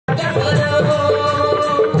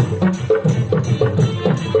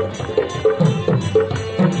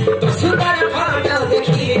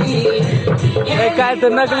काय तो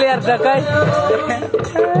नकली अर्थ काय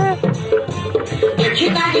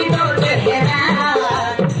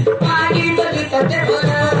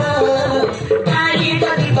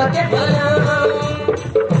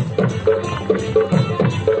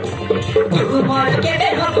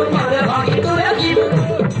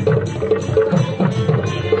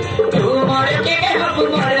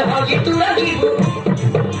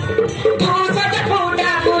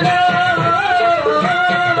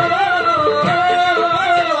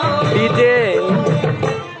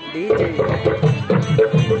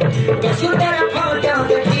Sundara Pagal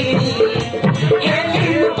Dekhi Heli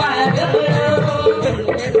Mun Pagal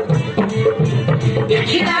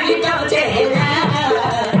Dekhi Heli Mun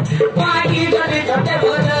Pani Dali Tate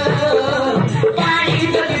Bolo Pani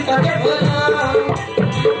Dali Tate Bolo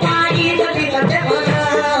Pani Dali Tate Bolo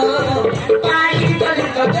Pani Dali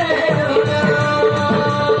Tate Bolo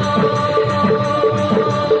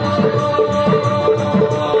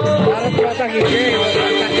Bharat Mata ki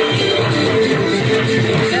jai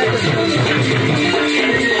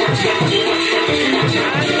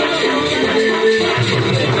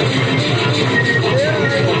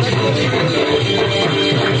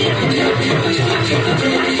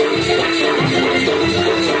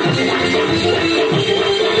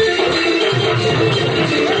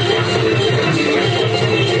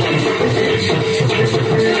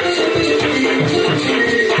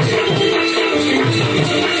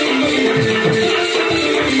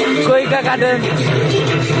कोई का कादन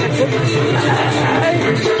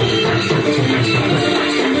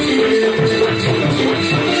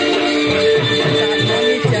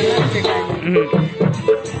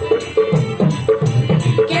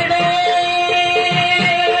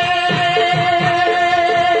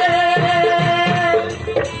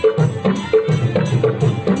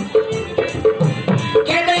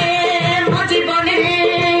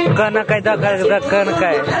Kana kai dak kana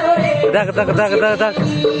kai dak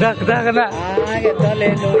na आगे तले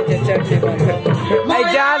लोई जे चढ़ने वाला ai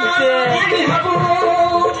जान से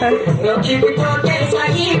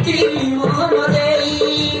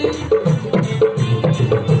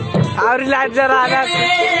और लाइट जरा आना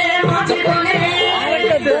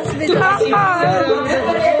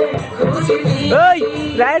ओए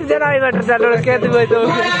लाइट जरा आई बैठ चलो के तू तो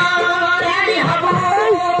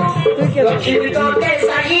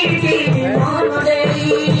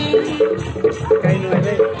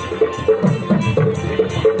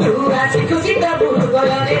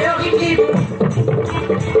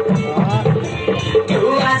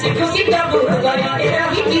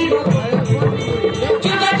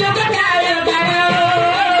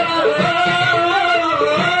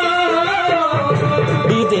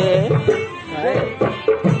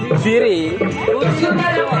Siri.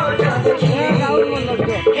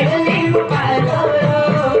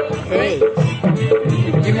 Hey.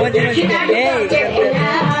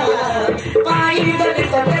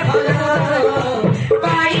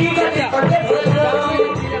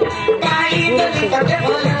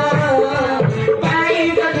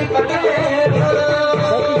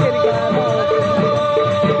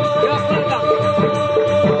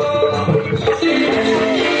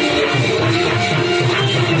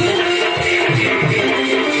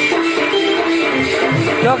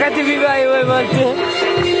 Look at the view I want to.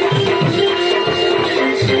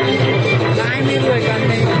 I'm in the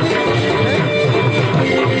country.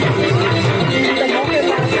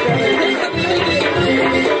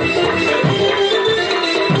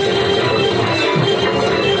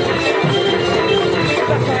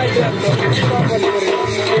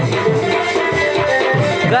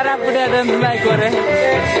 Koraputia dan Kore.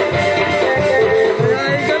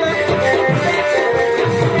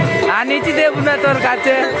 Anici deh punya tor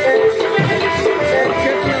kaca.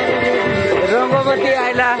 Rongobati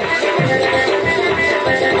aila.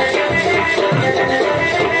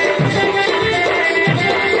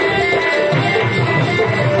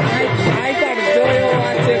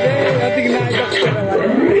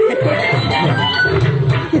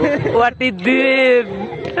 What is this?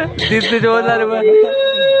 This is what I want.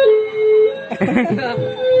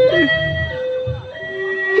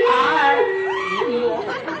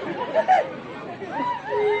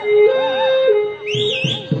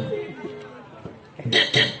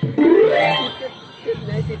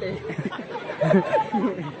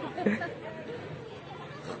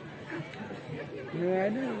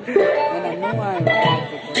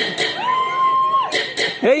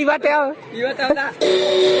 Hey, what else? You what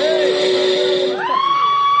else?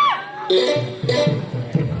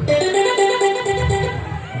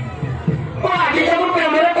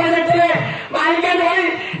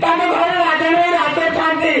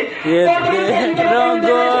 ये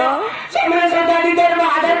रंगो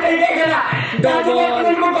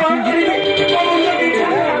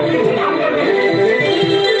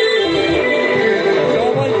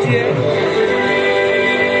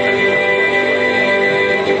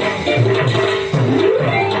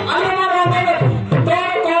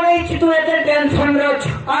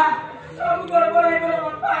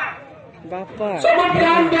बापा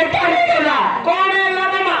समुद्रान बेकार केला कोण आहे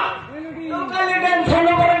मामा लोकांनी tension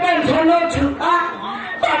पर tension छुटा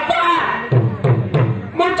बापा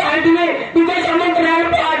मग काय दिले तुझे समुद्रान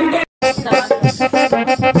पाडी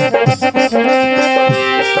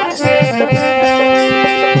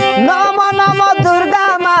नम नम दुर्गा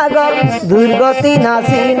माग दुर्गति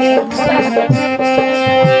नासिनी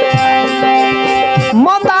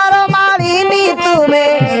मंदार मालिनी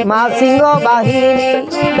तुम्हें माँ सिंह बाहिनी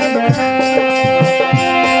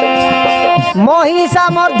महिषा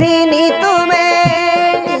मर्दिनी तुम्हें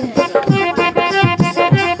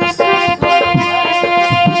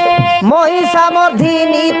महिषा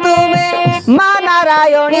मर्दिनी तुम्हें माँ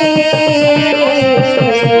नारायणी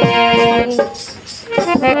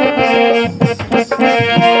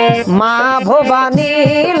माँ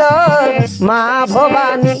भवानी लो माँ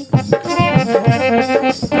भवानी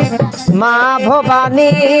माँ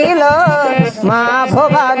भवानी लो माँ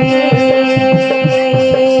भवानी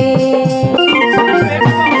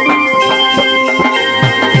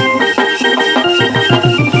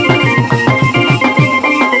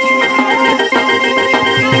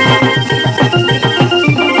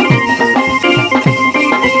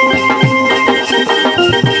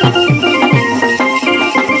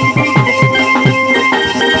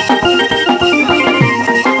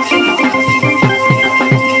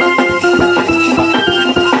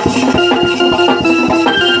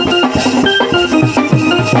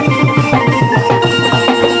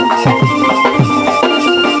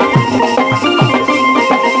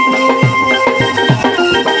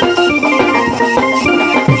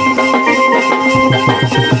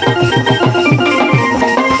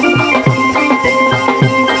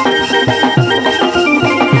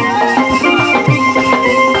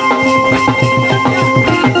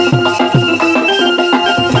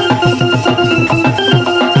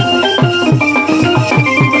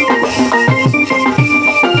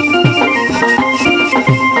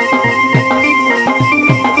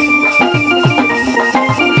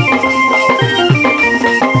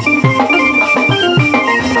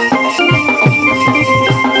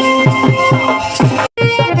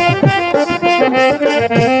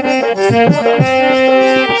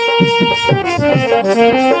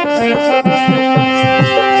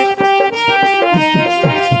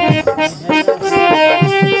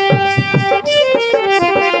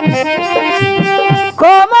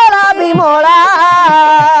कोमला विमला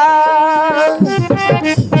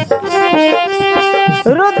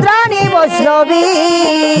रुद्राणी वैष्णवी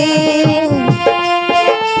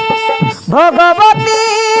भगवती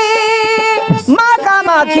माँ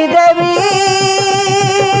कामाक्षी देवी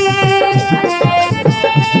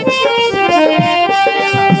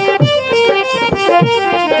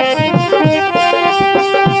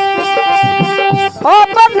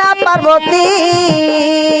अपना पार्वती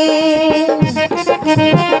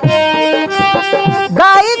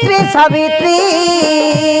गायत्री सावित्री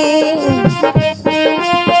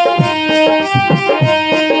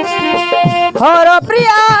हर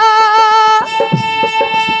प्रिया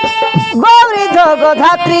गौरी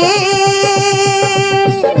जगधात्री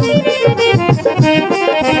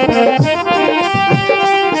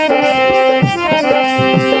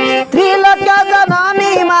त्रिलोक्य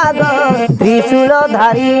जननी माग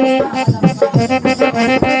त्रिशूलधारिणी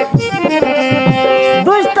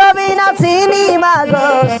दुष्ट विनाशिनी माग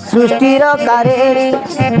सृष्टिर कारिणी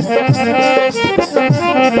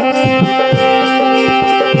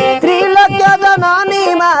त्रिलोक्य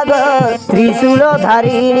जननी माग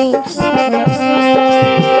त्रिशूलधारिणी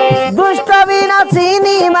दुष्ट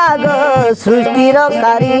विनाशिनी माग सृष्टिर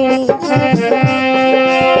कारिणी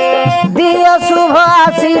दिय शुभ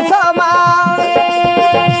आशीष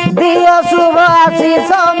दिय शुभ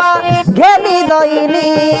आशीष घेनी दैनी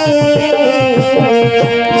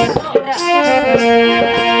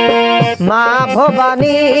माँ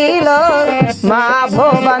भवानी लो माँ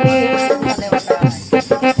भवानी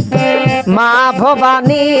माँ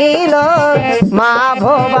भवानी लो माँ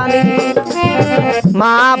भवानी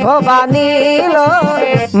माँ भवानी लो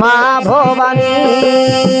माँ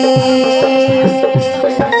भवानी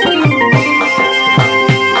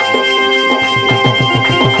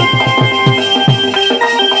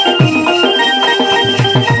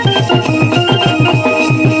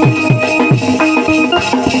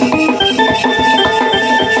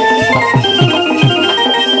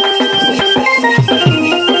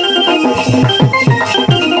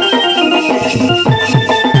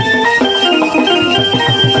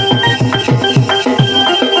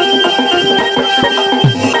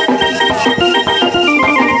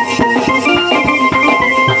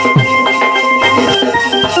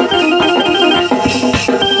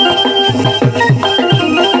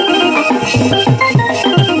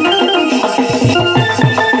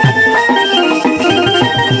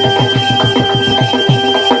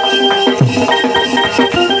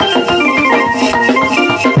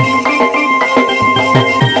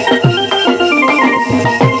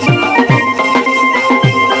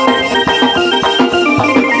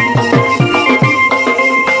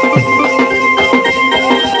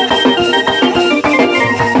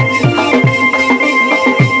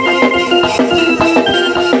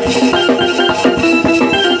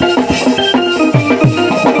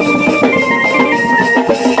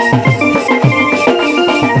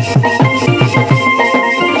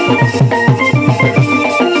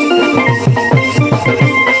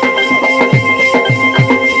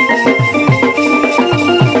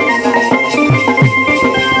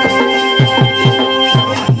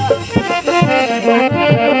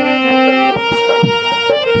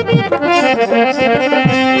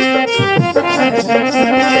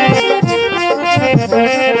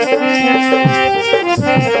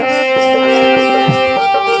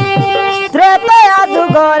त्रेतया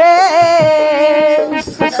जुगरे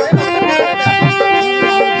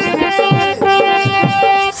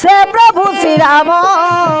से प्रभु श्री राम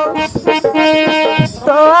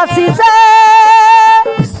तो आशीषे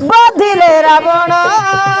बधिले रावण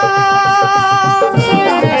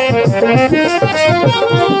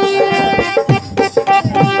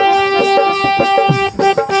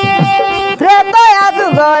त्रेतया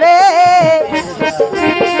जुगरे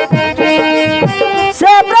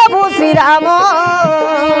से प्रभु श्री राम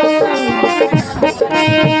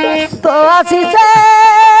तो आशीषे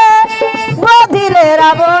बधिले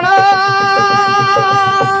रावण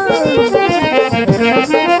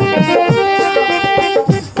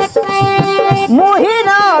मुहीन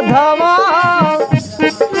धम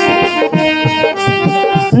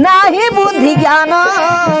नाही बुद्धि ज्ञान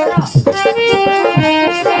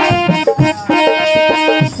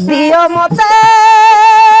दियो मते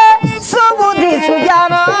सुबुद्धि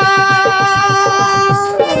सुज्ञान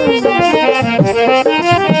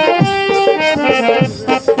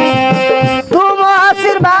तुम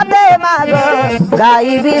आशीर्वाद माग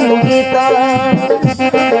गाइबी मु गीत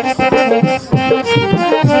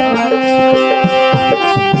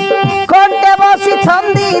कंटे बसी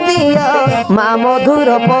छंदी दियो मा मधुर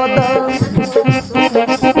पद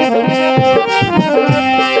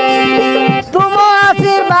तुम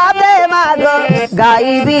आशीर्वाद माग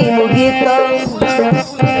गाइबी मु गीत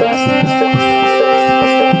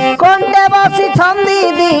कंटे बसी छंदी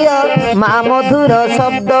दियो मा मधुर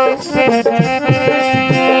शब्द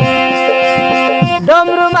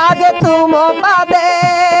डमरू मागे तुम पादे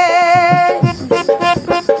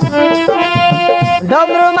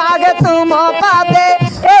डमरू मागे तुम पादे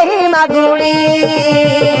एही मागुणी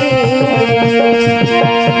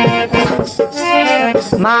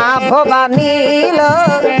मा भवानी लो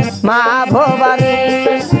मा भवानी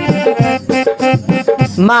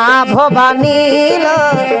मा भवानी लो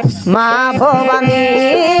मा भवानी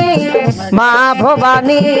मा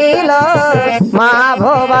भवानी लो मा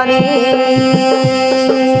भवानी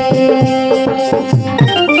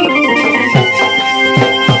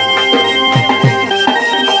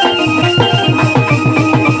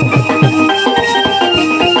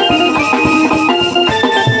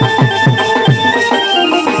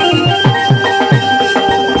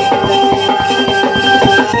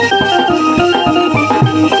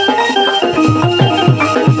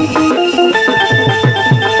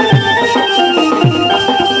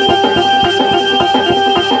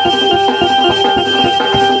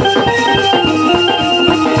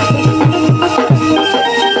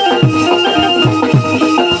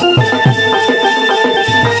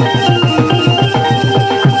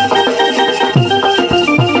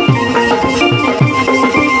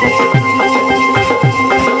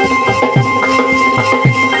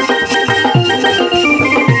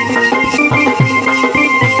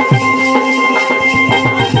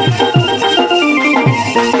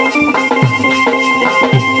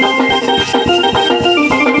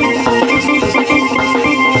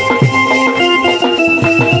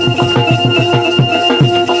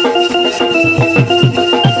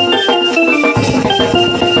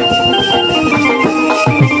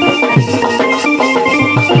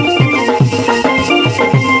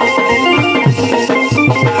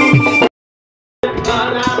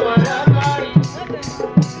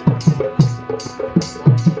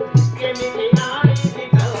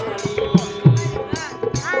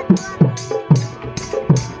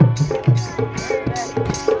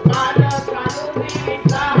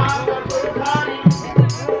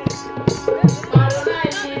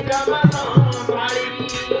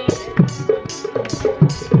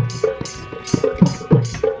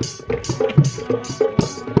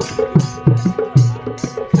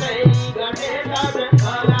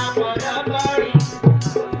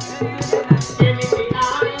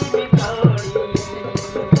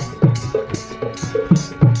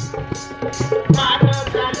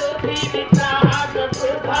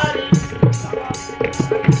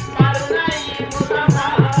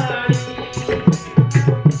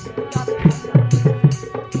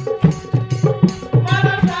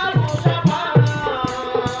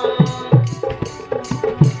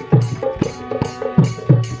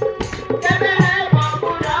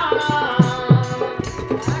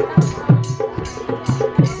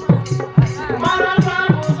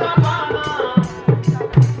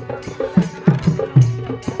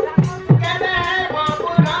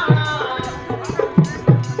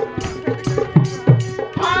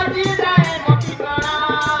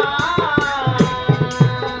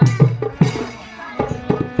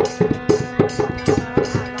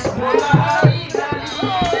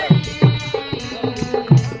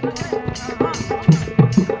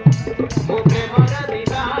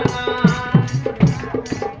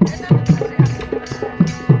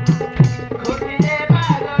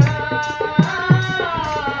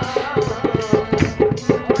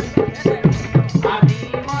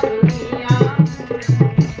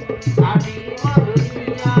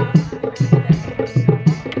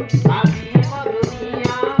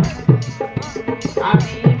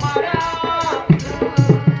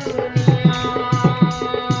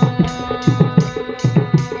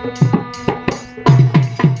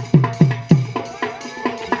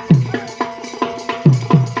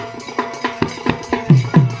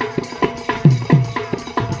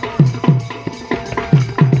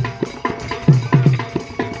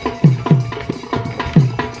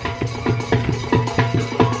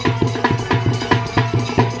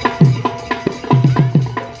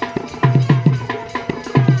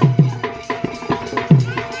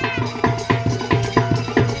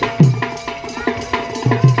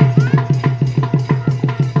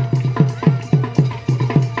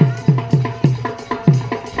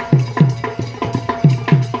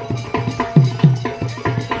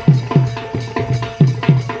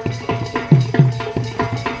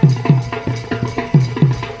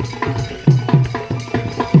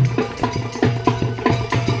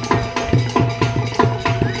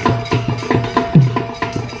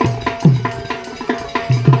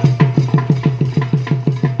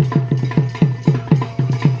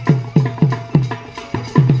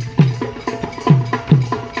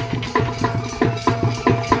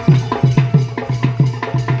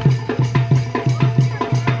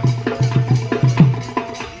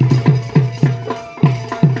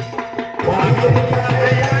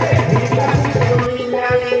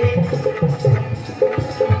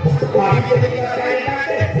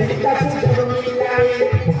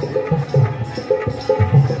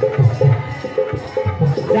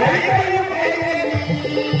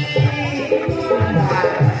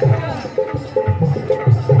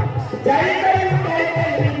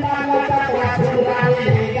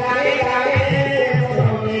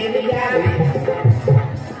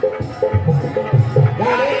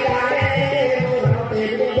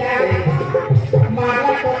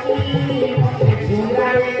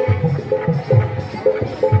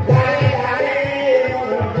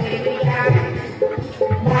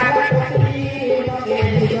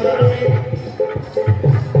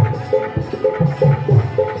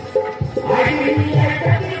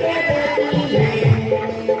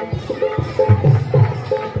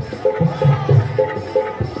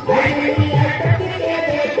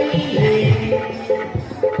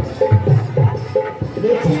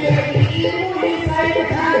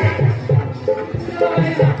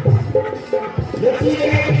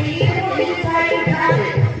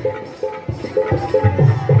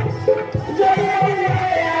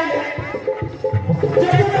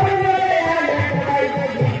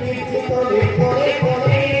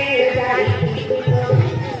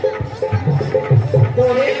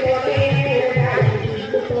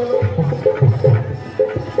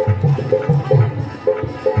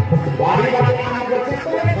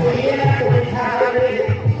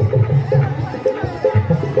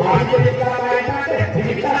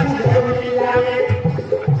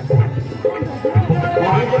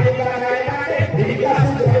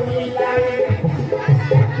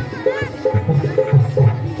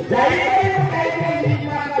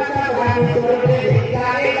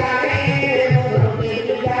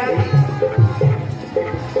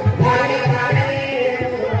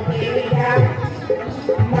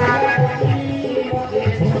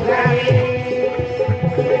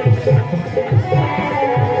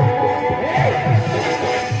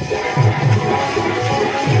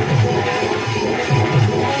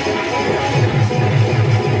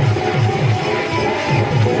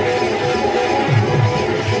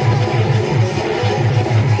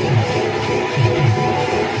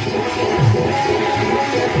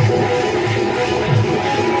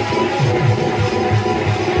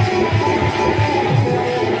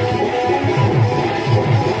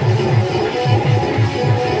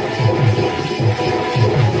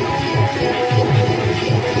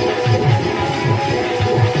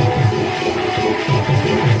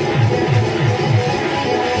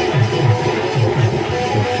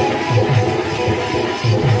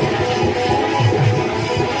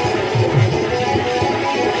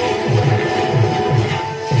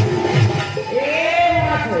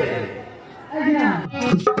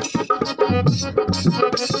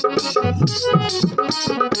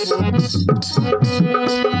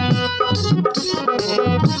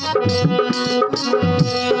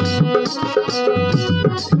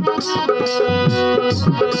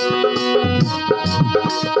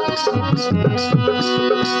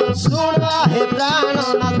सुना है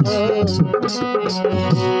प्राणनाथ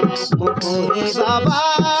मुकोही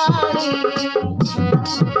बाबाणी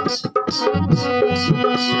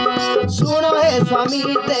सुनो हे स्वामी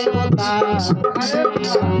देवता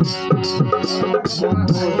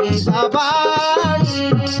मुकोही बाबाणी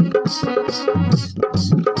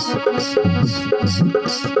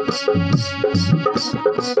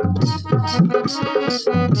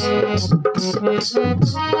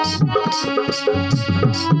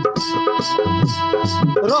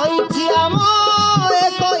রইছি আমার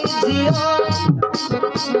একই ঝিও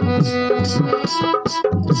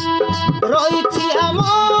রইছি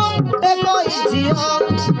আমার একই ঝিও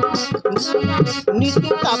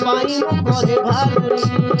নীতিতা পাই মু করে ভালুনি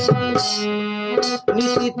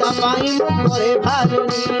নীতিতা পাই মু করে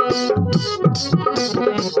ভালুনি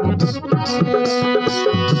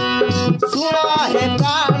सुना है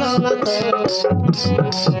प्राणनाथ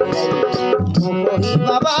मुकोही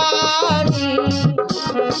बाबाणी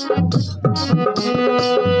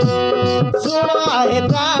सुना है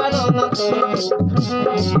प्राणनाथ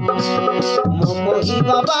मुकोही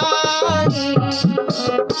बाबाणी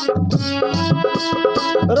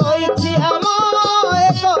রইছি আমার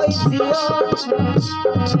একই ঝিও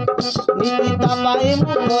নীতিতা পাই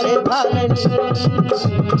মু করে ভালুনি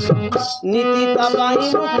নীতিতা পাই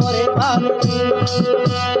মু করে ভালুনি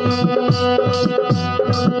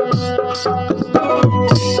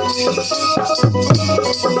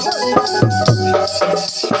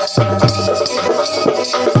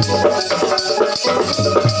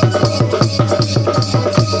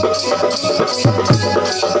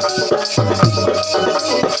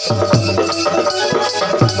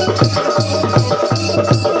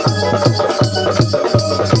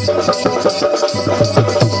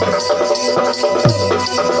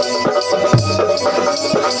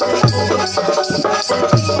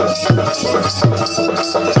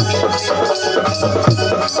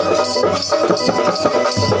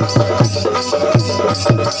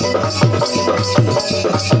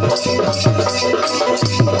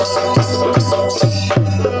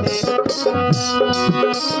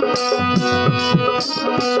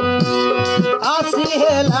आसी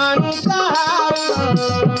हेलानी कहार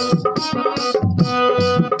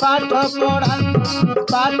पाठ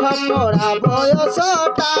पढ़ा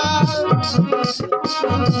बयसटा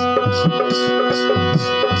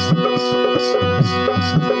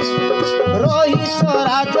रहिछ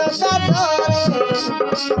राजगादरे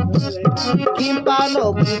किंबा न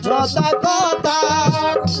बुझता कथा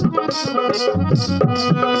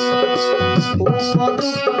गुरु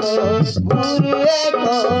एक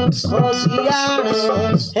खोजियाण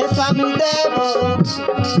हे स्वामी देव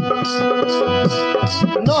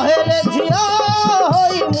नहेले झियो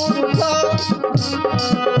होई मूर्ख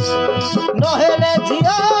नहेले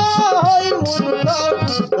झियो होई मूर्ख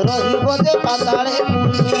रहिब जे पाताळे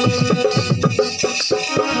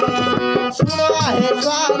सुना हे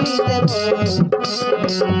स्वामी देव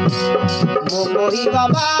मुकोही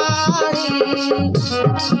बाबाणी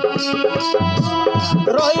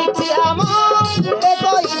রইছি আমার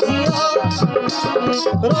একই ঝিও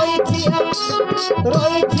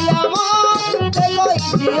রইছি আমার একই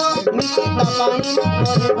ঝিও নীতিতা পাই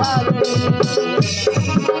করে ভালুনি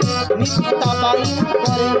নীতিতা পাই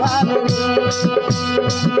করে ভালুনি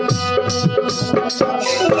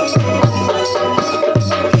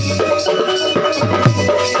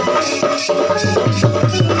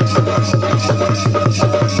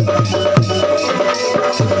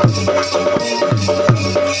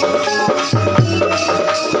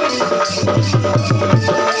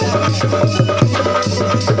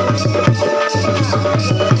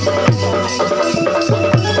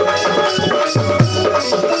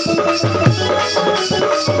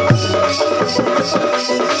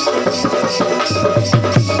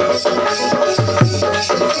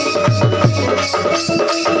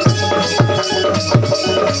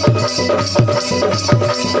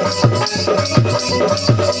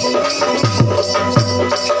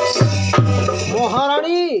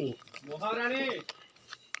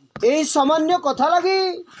এই সামান্য কথা লাগি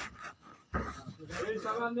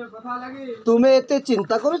তুমি এতে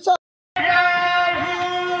চিন্তা করছ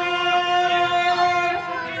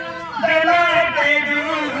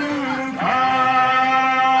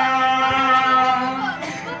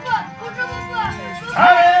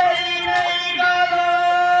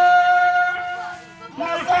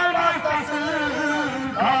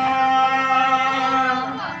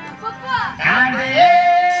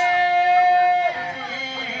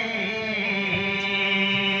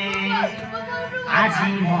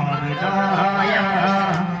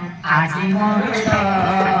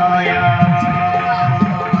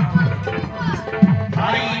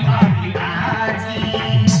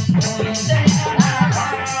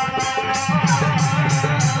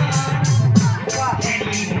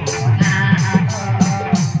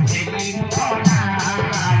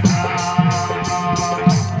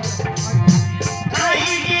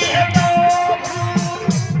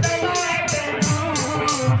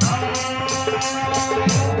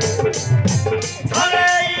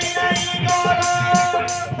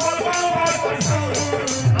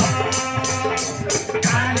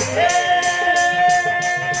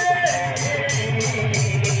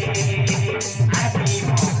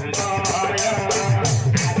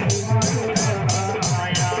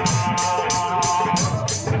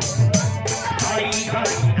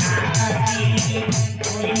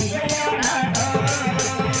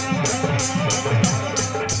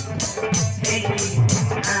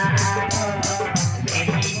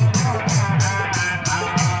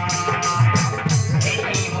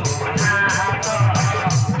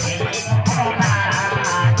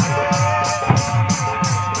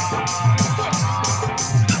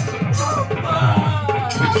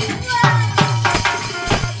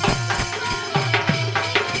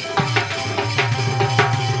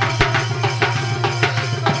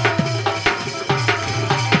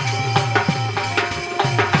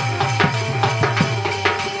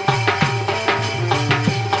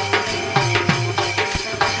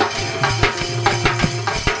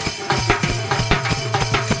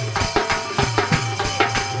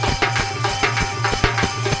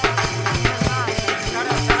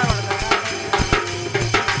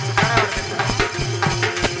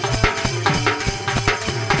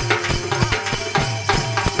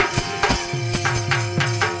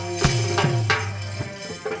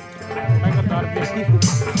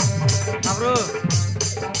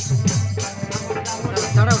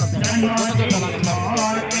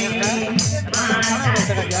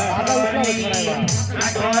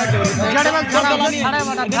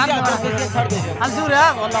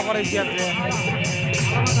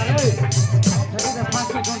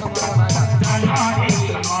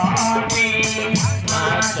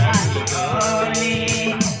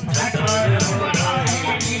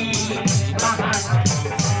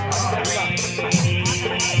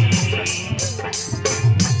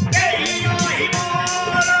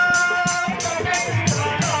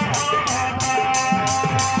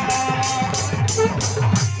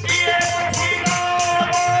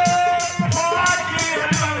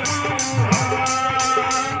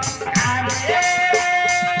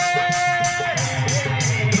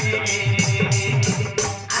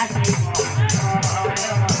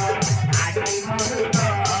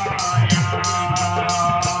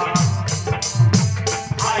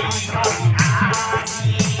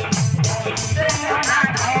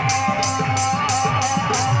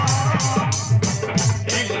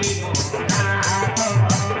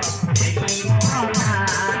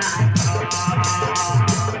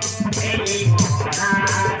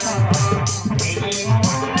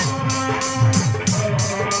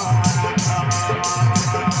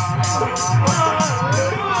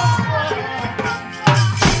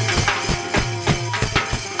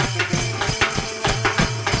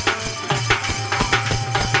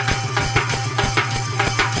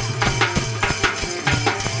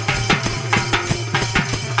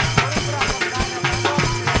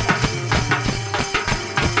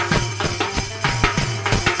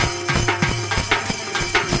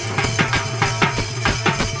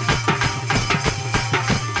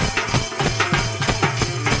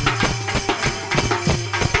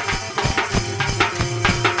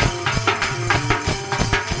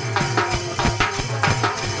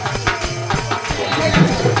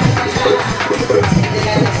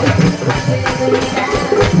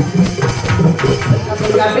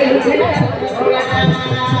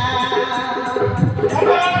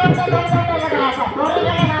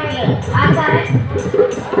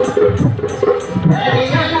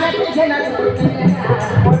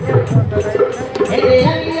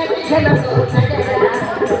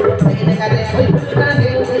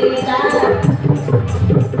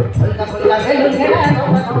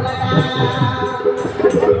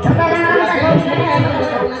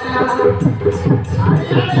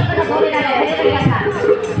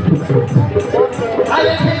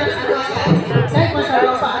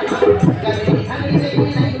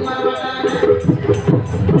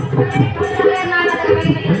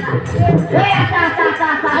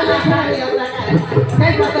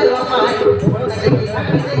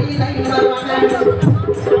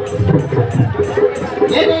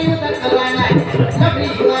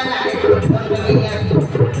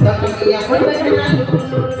Yang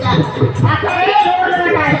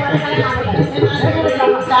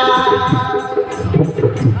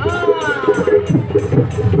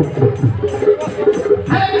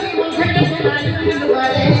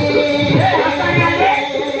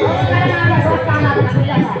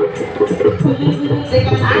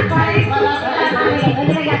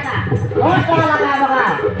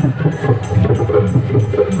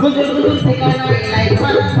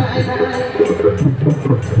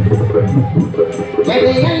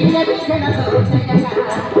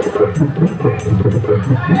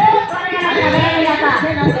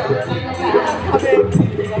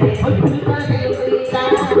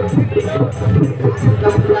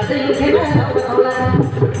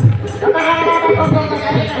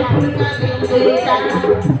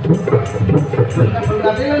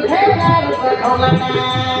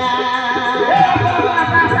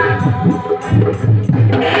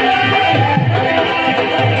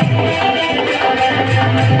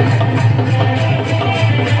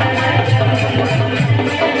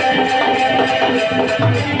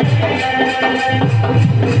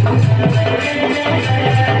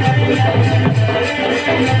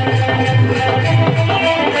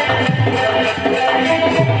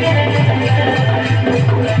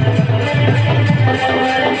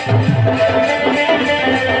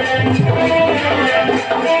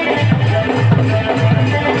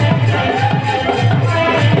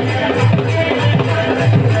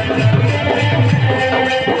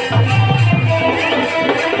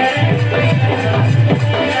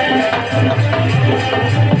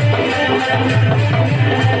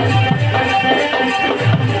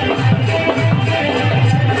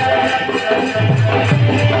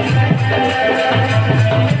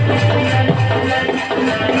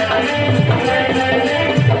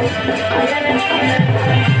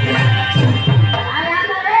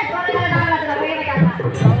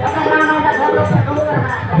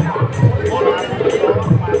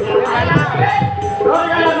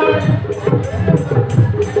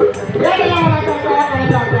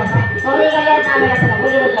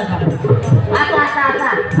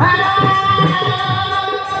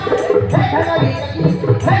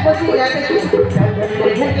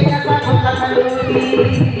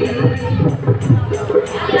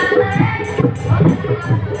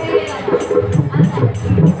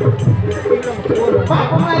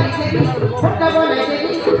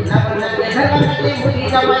Pak